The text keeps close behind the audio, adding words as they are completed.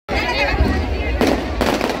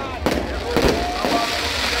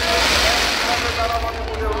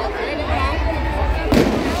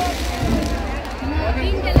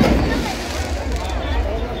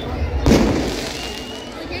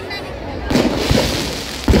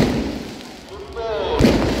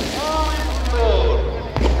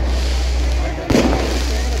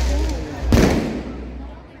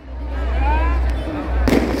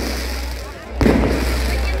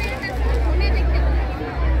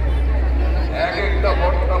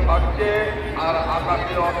আর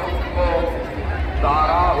আকাশে অসংখ্য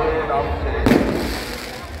তারা হয়ে নামছে।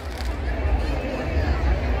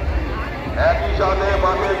 একই সাথে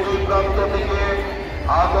মাঠের দুই প্রান্ত থেকে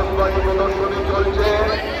আতশবাজি প্রদর্শনী চলছে।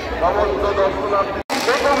 সমস্ত দর্শনার্থী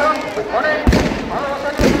অনেক ভালোবাসা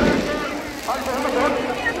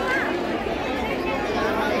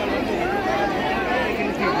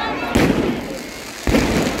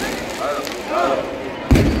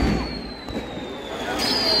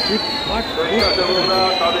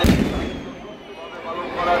তাদের পালন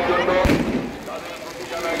করার জন্য তাদের প্রতি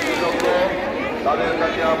জানাই কৃতজ্ঞ। তাদের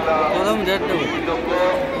কাছে আমরা কৃতজ্ঞ,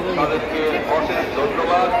 তাদেরকে অশেষ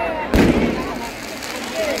ধন্যবাদ।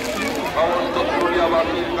 সমস্ত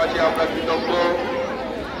পুরুলিয়াবাসীর কাছে আমরা কৃতজ্ঞ।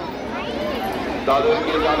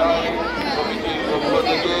 তাদেরকে জানাই কমিটির পক্ষ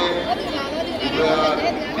থেকে বিজয়ার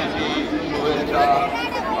প্রীতি, শুভেচ্ছা,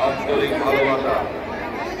 আন্তরিক ভালোবাসা।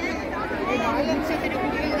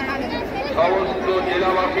 সমস্ত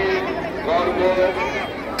জেলাবাসীর গর্ব,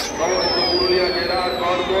 সমস্ত পুরুলিয়া জেলার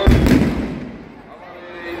গর্ব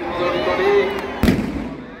আমাদের এই প্রদর্শনী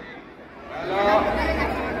মেলা।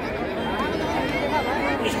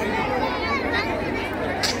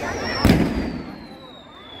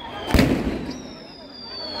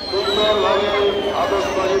 সুন্দরভাবে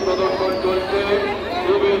আতশবাজি প্রদর্শন চলছে,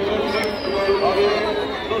 খুবই সুশৃঙ্খলভাবে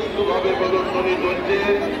সুষ্ঠুভাবে প্রদর্শনী চলছে।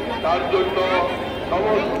 তার জন্য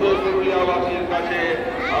সমস্ত পুরুলিয়াবাসীর কাছে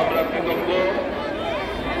আমরা কৃতজ্ঞ।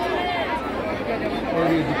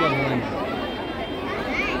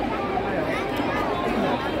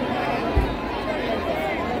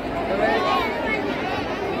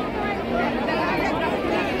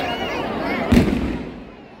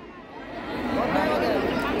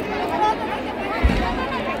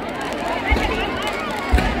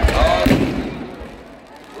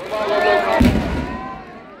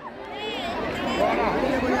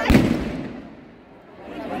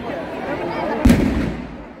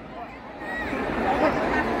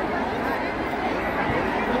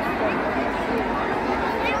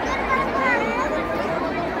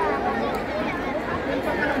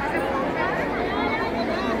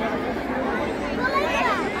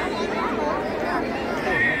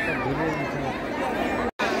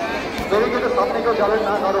 ব্যারিকেডের সামনে কেউ যাবেন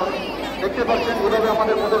না, কারণ দেখতে পাচ্ছেন এভাবে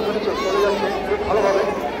আমাদের প্রদর্শনী চলে যাচ্ছে খুব ভালোভাবে।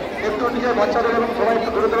 একটু নিজের বাচ্চাদের এবং সবাই একটু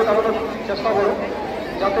দূরে দূরে দাঁড়ানোর চেষ্টা করো,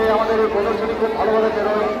 যাতে আমাদের এই প্রদর্শনী খুব ভালোভাবে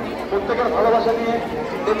বেরোয়। প্রত্যেকের ভালোবাসা নিয়ে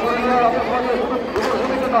এই পুরুলিয়ার আতশবাজি শুধু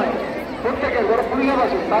প্রদর্শনীতে নয়, প্রত্যেকের বড়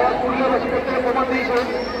পুরুলিয়াবাসী, তারা পুরুলিয়াবাসী প্রত্যেকে প্রমাণ দিয়েছে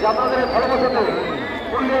যে আপনাদের ভালোবাসাতে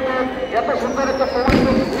পুরুলিয়াতে এত সুন্দর একটা প্রমাণিত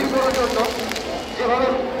ভিড় করার জন্য, যেভাবে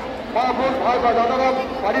মা বোন ভাই বা দাদারা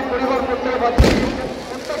বাড়ির পরিবার প্রত্যেকে বাচ্চা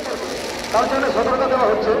তার জন্য সতর্কতা দেওয়া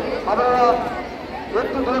হচ্ছে। আপনারা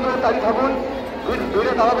একটু দূরে দূরে দাঁড়িয়ে থাকুন,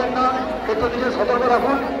 দূরে দাঁড়াবেন না, একটু নিজের সতর্ক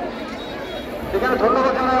রাখুন। এখানে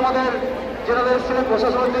ধন্যবাদ জানাই আমাদের যারা এসেছিলেন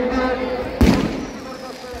প্রশাসনের দিক দিয়ে,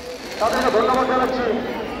 তাদেরকে ধন্যবাদ জানাচ্ছি।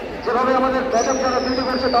 যেভাবে আমাদের ব্যাকআপ যারা ডিউটি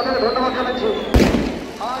করছে তাদেরকে ধন্যবাদ জানাচ্ছি।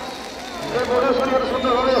 আজ এই প্রদর্শনী এত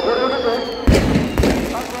সুন্দরভাবে গড়ে উঠেছে,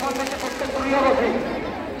 তার প্রমাণ দিচ্ছে প্রত্যেক পুরুলিয়াবাসী,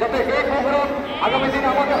 যাতে এই প্রোগ্রাম আগামী দিনে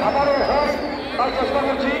আমাদের আবারও হয় তার চেষ্টা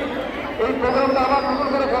করছি। এই প্রোগ্রামটা আবার নতুন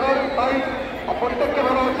করে করার, তাই প্রত্যেককে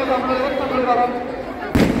বলা হচ্ছে যে আপনারা একটু দূরে দাঁড়ান।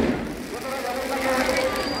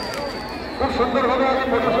 খুব সুন্দরভাবে আজ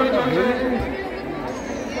প্রদর্শনী চলছে।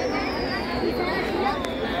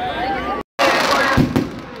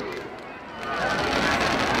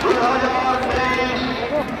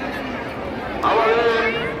 আমাদের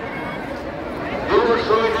যুব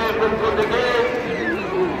সমিতির পক্ষ থেকে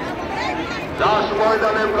দাস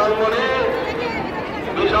ময়দানের প্রাঙ্গণে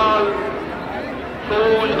বিশাল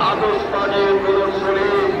সবুজ আতশবাজির প্রদর্শনী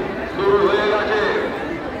শুরু হয়ে গেছে।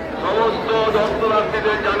 সমস্ত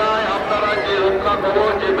দর্শনার্থীদের জানায়, আপনারা যে রক্ষা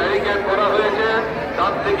কবচ, যে ব্যারিকেড করা হয়েছে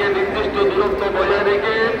তার থেকে নির্দিষ্ট দূরত্ব বজায়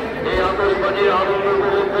রেখে এই আতশবাজির আনন্দ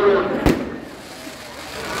উপভোগ করুন।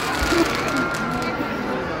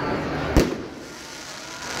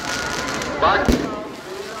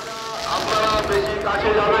 আপনারা বেশি কাছে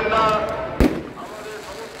যাবেন না, আমাদের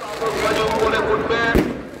সমস্ত আতশবাজি উপরে উঠবেন,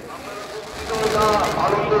 আপনারা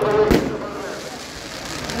আনন্দ উপভোগ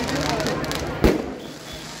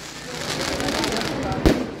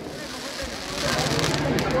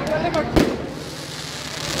করতে পারবেন।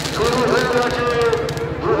 শুরু হয়ে গেছে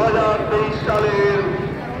 2023 সালের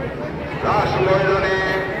রাস ময়দানে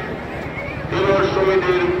দিবস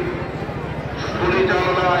সমিতির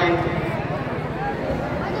পরিচালনায়,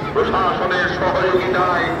 প্রশাসনের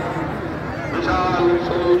সহযোগিতায় বিশাল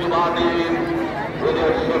সবুজবাদীর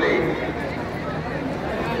প্রদর্শনী।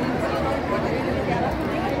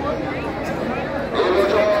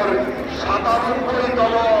 এবছর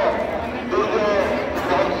 97তম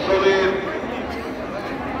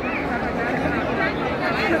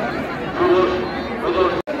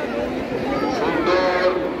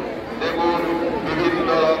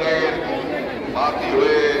বাতি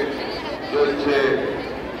হয়ে চলছে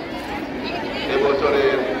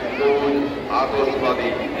এবছরের সবুজ আতশবাদী।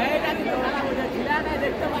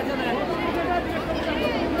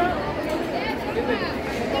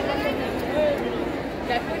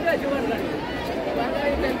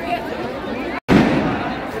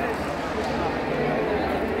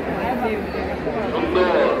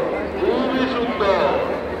 সুন্দর, খুবই সুন্দর।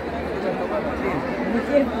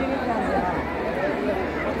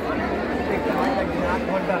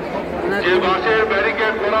 যে বাসের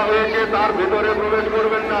ব্যারিকেড করা হয়েছে তার ভেতরে প্রবেশ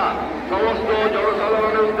করবেন না। সমস্ত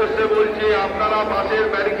জনসাধারণের উদ্দেশ্যে বলছি, আপনারা বাসের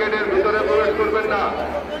ব্যারিকেডের ভিতরে প্রবেশ করবেন না।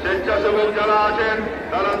 স্বেচ্ছাসেবক যারা আছেন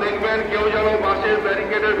তারা দেখবেন কেউ যেন বাসের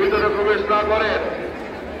ব্যারিকেডের ভিতরে প্রবেশ না করেন।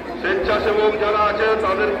 স্বেচ্ছাসেবক যারা আছেন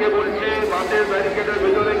তাদেরকে বলছি বাসের ব্যারিকেডের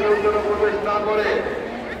ভিতরে কেউ যেন প্রবেশ না করে।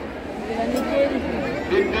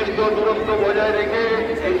 নির্দিষ্ট দূরত্ব বজায় রেখে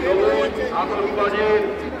এই সবুজ আতশবাজির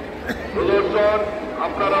প্রদর্শন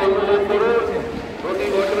আপনারা উপভোগ করুন। প্রতি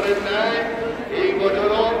বছরের ন্যায় এই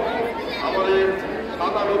বছরও আমাদের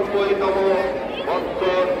 ৯৭তম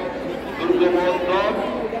বছর দুর্গা মহোৎসব।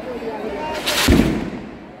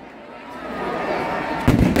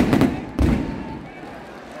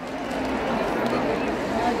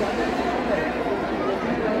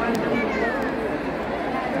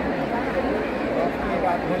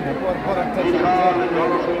 বিশাল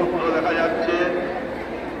জনসমুদ্র দেখা যাচ্ছে,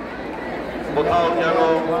 কোথাও যেন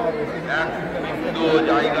এক বিন্দু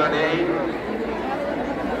জায়গা নেই।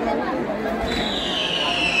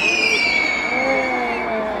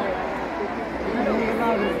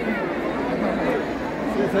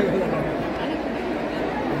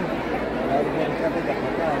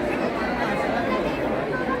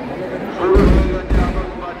 শুরু হয়ে গেছে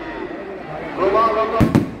আতশবাজি ক্রমাগত।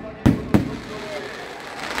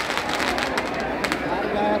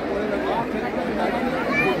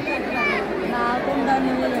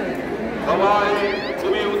 সবাই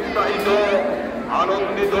খুবই উৎসাহিত,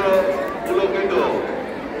 আনন্দিত, পুলকিত।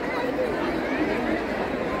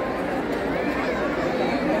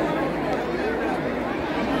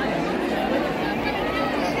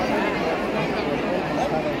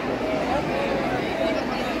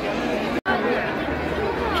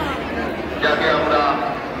 যাকে আমরা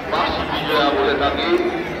বাসী বিজয়া বলে থাকি,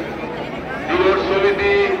 দিবস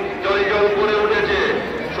সমিতি জয় জল করে উঠেছে।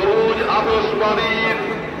 সবুজ আতশবাদীর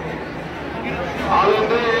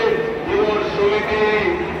আলোতে দিবস সমিতি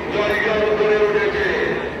জয় জল করে উঠেছে।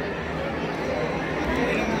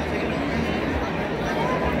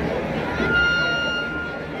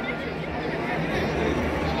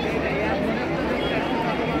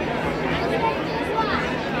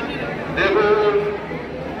 দেখুন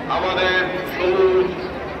আমাদের সবুজ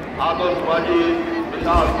আতশবাজির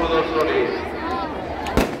বিশাল প্রদর্শনী।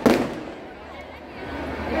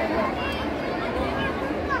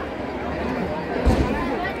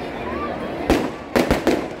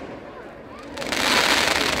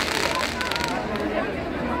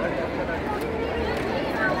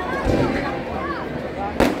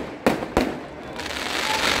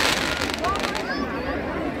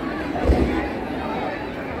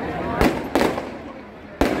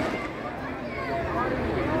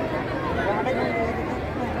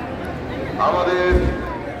 আমাদের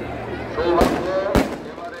সৌভাগ্য,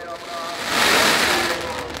 এবারে আমরা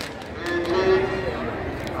পেয়েছি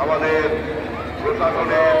আমাদের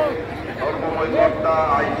প্রশাসনের ধর্মময় কর্তা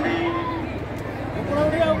আইসি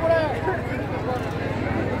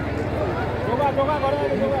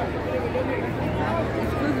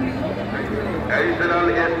অ্যাডিশনাল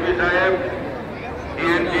এসপি সাহেব,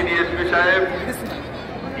 ডিএনপি ডিএসপি সাহেব,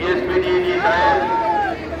 ডিএসপি ডিএডি সাহেব।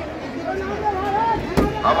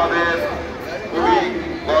 আমাদের খুবই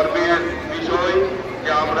গর্বের বিষয়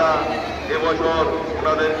যে আমরা এবছর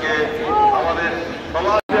ওনাদেরকে আমাদের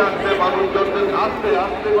সমাজে আসতে মানুষজনদের আস্তে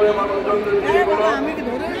আস্তে করে মানুষজনদের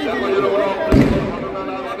ঘটনা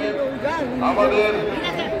না ঘটে। আমাদের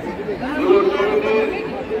যুব সমিতির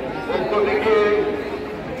পক্ষ থেকে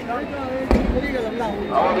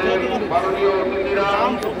আমাদের মাননীয় অতিথিরা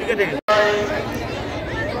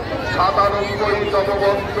 ৯৭তম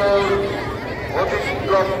বছর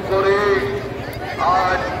অতিক্রম করে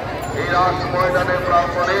আজ এই রাস ময়দানের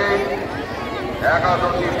প্রাঙ্গণে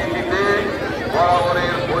একাদশী তিথিতে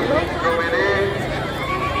বরাবরের বৈচিত্র্য মেনে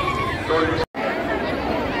চলছে।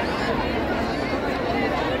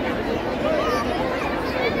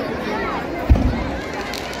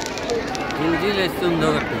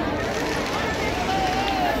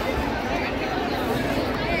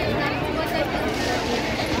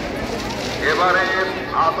 এবারে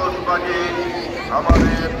আতশবাজি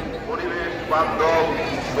আমাদের পরিবেশ বান্ধব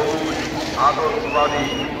সবুজ আতশবাজি।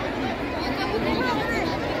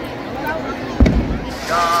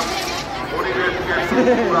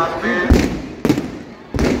 সুস্থ রাখবেন,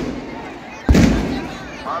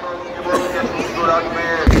 মানব জীবনকে সুস্থ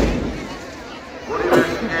রাখবেন,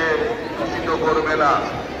 পরিবেশকে দূষিত করবে না।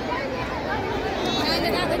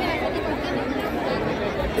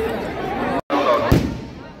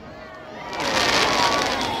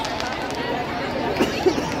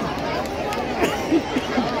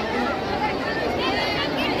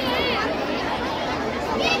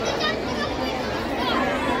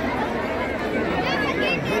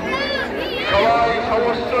 সবাই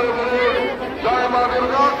সমস্ত জয় মা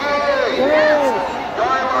দুর্গাকে,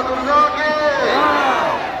 জয় মা দুর্গাকে,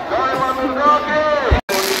 জয় মা দুর্গাকে।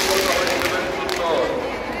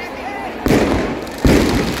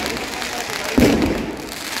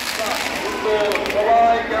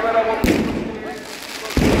 সবাই ক্যামেরা বন্ধ।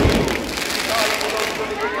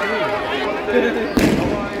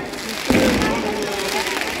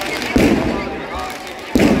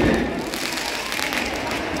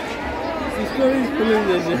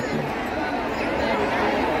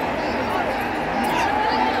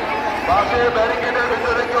 বাসে ব্যারিকেডের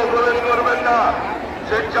ভিতরে কেউ প্রবেশ করবেন না।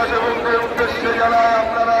 স্বেচ্ছাসেবকদের উদ্দেশ্যে জানায়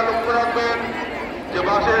আপনারা লক্ষ্য রাখবেন যে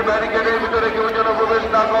বাসের ব্যারিকেডের ভিতরে কেউ যেন প্রবেশ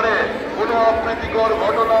না করে, কোনো অপ্রীতিকর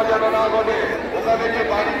ঘটনা যেন না ঘটে। ওখানে যে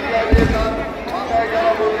বাড়ি দিয়ে আছে তার মাথায়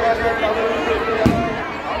যারা বসে আছেন তাদের উদ্দেশ্যে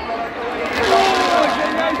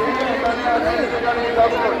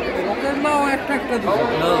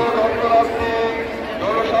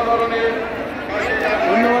জনসাধারণের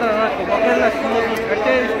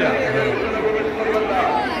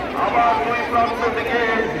আবার দুই প্রান্ত থেকে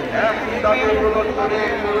একই দাগে প্রদর্শনী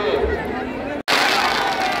শুরু।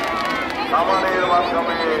 সামানের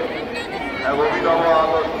মাধ্যমে এক অভিনব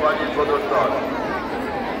আতশবাজি প্রদর্শন।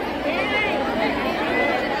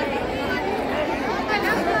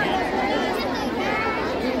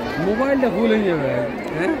 মোবাইলটা ফুল হয়ে যাবে,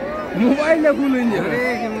 হ্যাঁ মোবাইলটা ফুল হয়ে যাবে,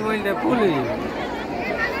 মোবাইলটা ফুল হয়ে যাবে।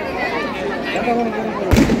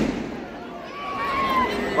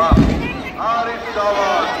 আর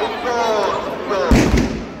ইনশাআল্লাহ সুন্দর সুন্দর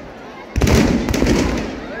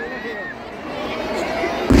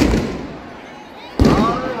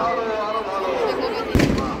আরো ভালো আরো ভালো।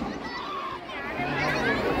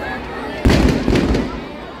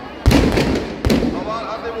 সবার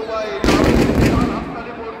হাতে মোবাইল,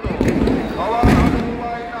 হাততালি পড়তো, সবার হাতে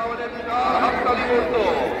মোবাইল না হলে বিরাট হাততালি পড়তো।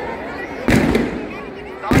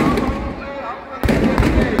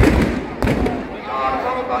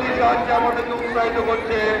 সাহায্যে আমাদেরকে উৎসাহিত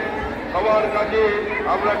করছে। সবার কাছে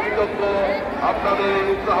আমরা কৃতজ্ঞ আপনাদের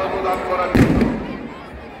উৎসাহ প্রদান করার জন্য।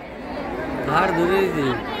 ধার ধরে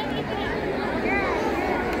দিই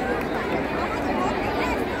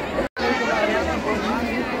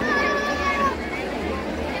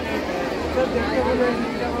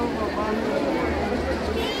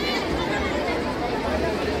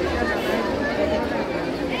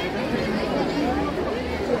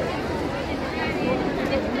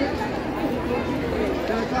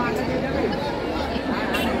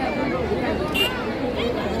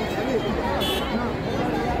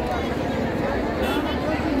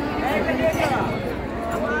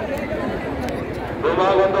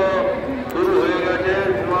ক্রমাগত শুরু হয়ে গেছে,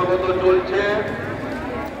 ক্রমাগত চলছে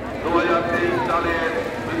 2023 সালের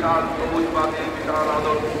বিশাল সবুজ বাতি বিশাল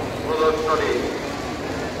আদর্শ প্রদর্শনী।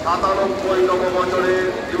 97তম বছরের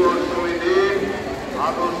জীবন সমিতি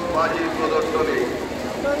আতশবাজির প্রদর্শনী।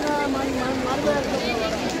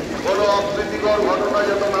 কোনো অপ্রীতিকর ঘটনা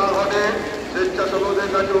যাতে না ঘটে স্বেচ্ছাসেবকদের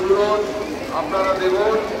কাছে অনুরোধ আপনারা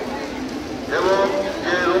দেখুন। এবং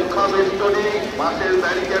যে রক্ষা বেষ্টনী বাসের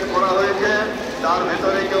ব্যারিকেড করা হয়েছে তার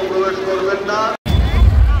ভেতরে কেউ প্রবেশ করবেন না।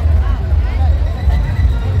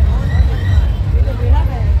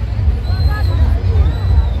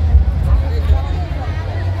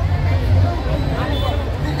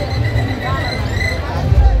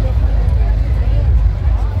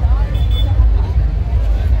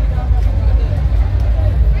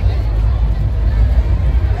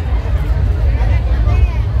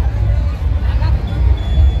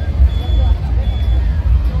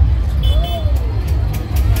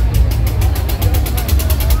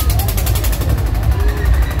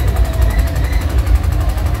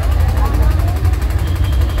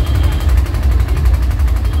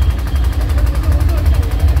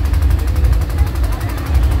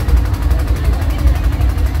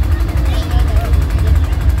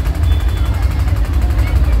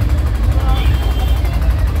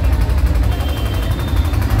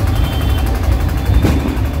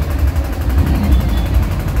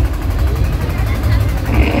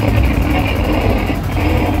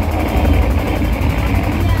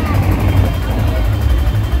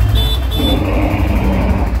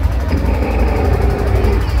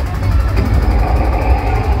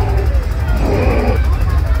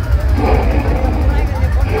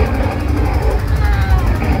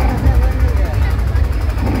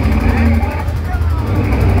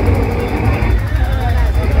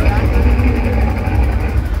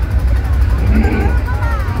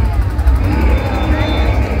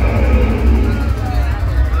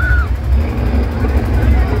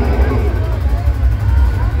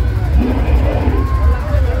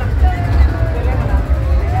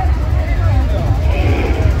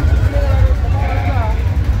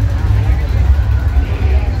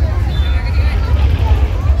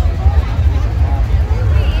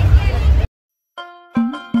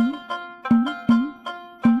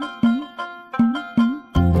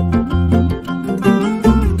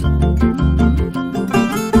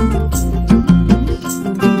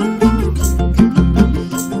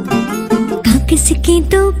 देखे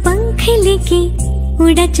तो पंख लेके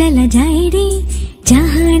उड़ा चला जाए रे,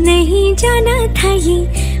 जहाँ नहीं जाना था ये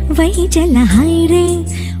वही चला हाय रे।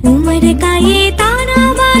 उम्र का ये ताना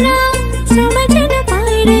बाना समझ न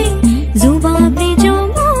पाए रे, जुबां पे जो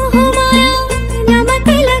मोह माया नमक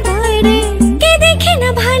लगाए रे। के देखे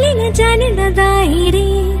न भाले न जाने न दाए रे,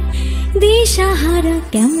 दिशाहारा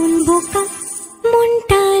केमन बोका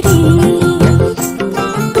मुंटा रे।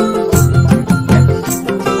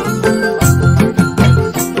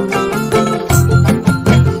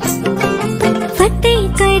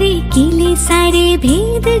 किले सारे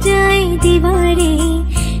भेद जाए दीवारे,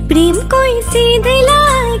 प्रेम कोई सीध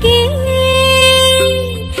लागे।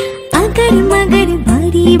 अगर मगर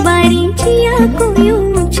बारी बारी जिया को यूं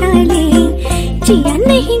उछाले, जिया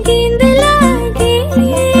नहीं गेंद लागे।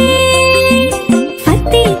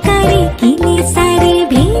 फतेह करे किले सारे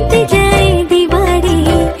भेद जाए दीवारे,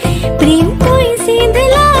 प्रेम कोई सीध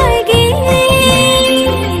लागे।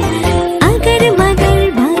 अगर मगर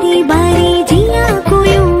बारी बारी जिया को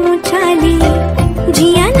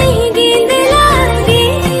जिया नहीं गेंद लागे।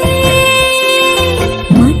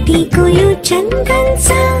 माटी को यूं चंदन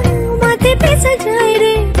सा माथे पे सजाए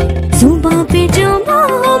रे, जुबां पे जो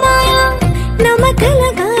मोह माया नमक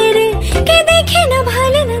लगाए रे। के देखे न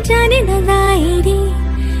भाले न जाने न लाए रे,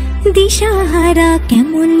 दिशाहारा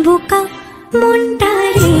केमन बोका मुंडा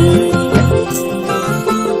रे।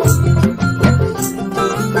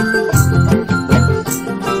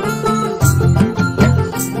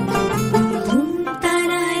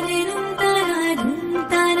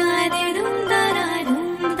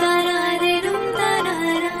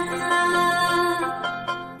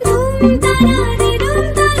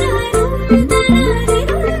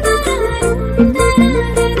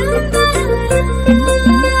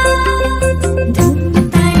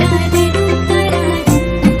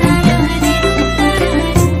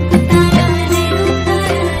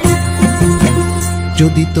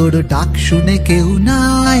 যদি তোর ডাক শুনে কেউ না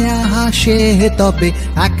হাসে তবে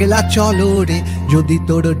একলা চলো রে। যদি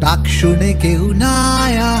তোর ডাক শুনে কেউ না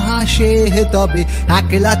হাসে তবে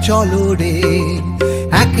একলা চলো রে।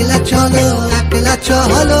 একলা চলো একলা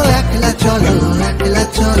চলো একলা চলো একলা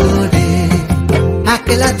চলো রে।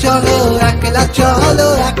 একলা চলো একলা চলো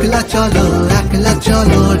একলা চলো একলা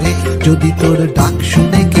চলো রে। যদি তোর ডাক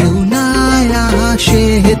শুনে কেউ না হাসে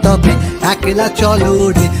তবে একলা চলো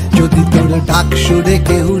রে। যদি তোর ডাক শুনে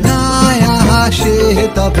কেউ না হাসে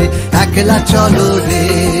তবে একলা চলো রে।